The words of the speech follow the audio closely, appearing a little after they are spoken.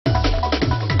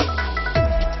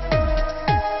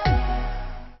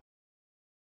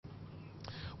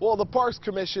Well, the Parks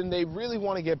Commission, they really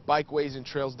want to get bikeways and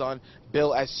trails done,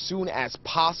 built as soon as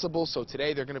possible. So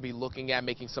today they're going to be looking at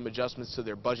making some adjustments to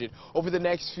their budget over the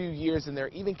next few years, and they're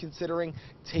even considering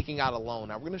taking out a loan.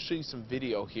 Now, we're going to show you some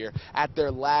video here. At their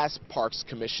last Parks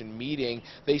Commission meeting,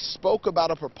 they spoke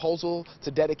about a proposal to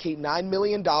dedicate $9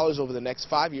 million over the next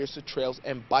 5 years to trails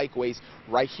and bikeways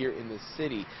right here in the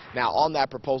city. Now, on that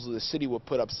proposal, the city would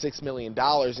put up $6 million,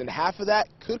 and half of that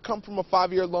could come from a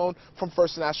 5-year loan from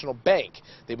First National Bank.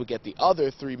 They would get the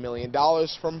other $3 million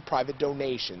from private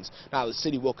donations. Now, the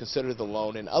city will consider the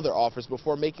loan and other offers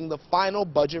before making the final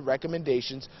budget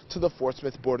recommendations to the Fort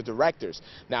Smith Board of Directors.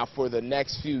 Now, for the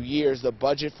next few years, the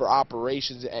budget for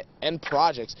operations and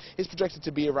projects is projected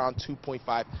to be around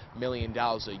 $2.5 million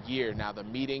a year. Now, the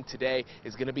meeting today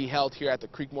is going to be held here at the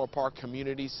Creekmore Park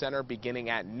Community Center beginning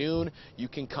at noon. You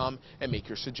can come and make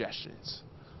your suggestions.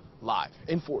 Live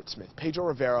in Fort Smith, Pedro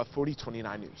Rivera,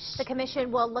 4029 News. The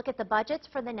commission will look at the budgets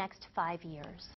for the next 5 years.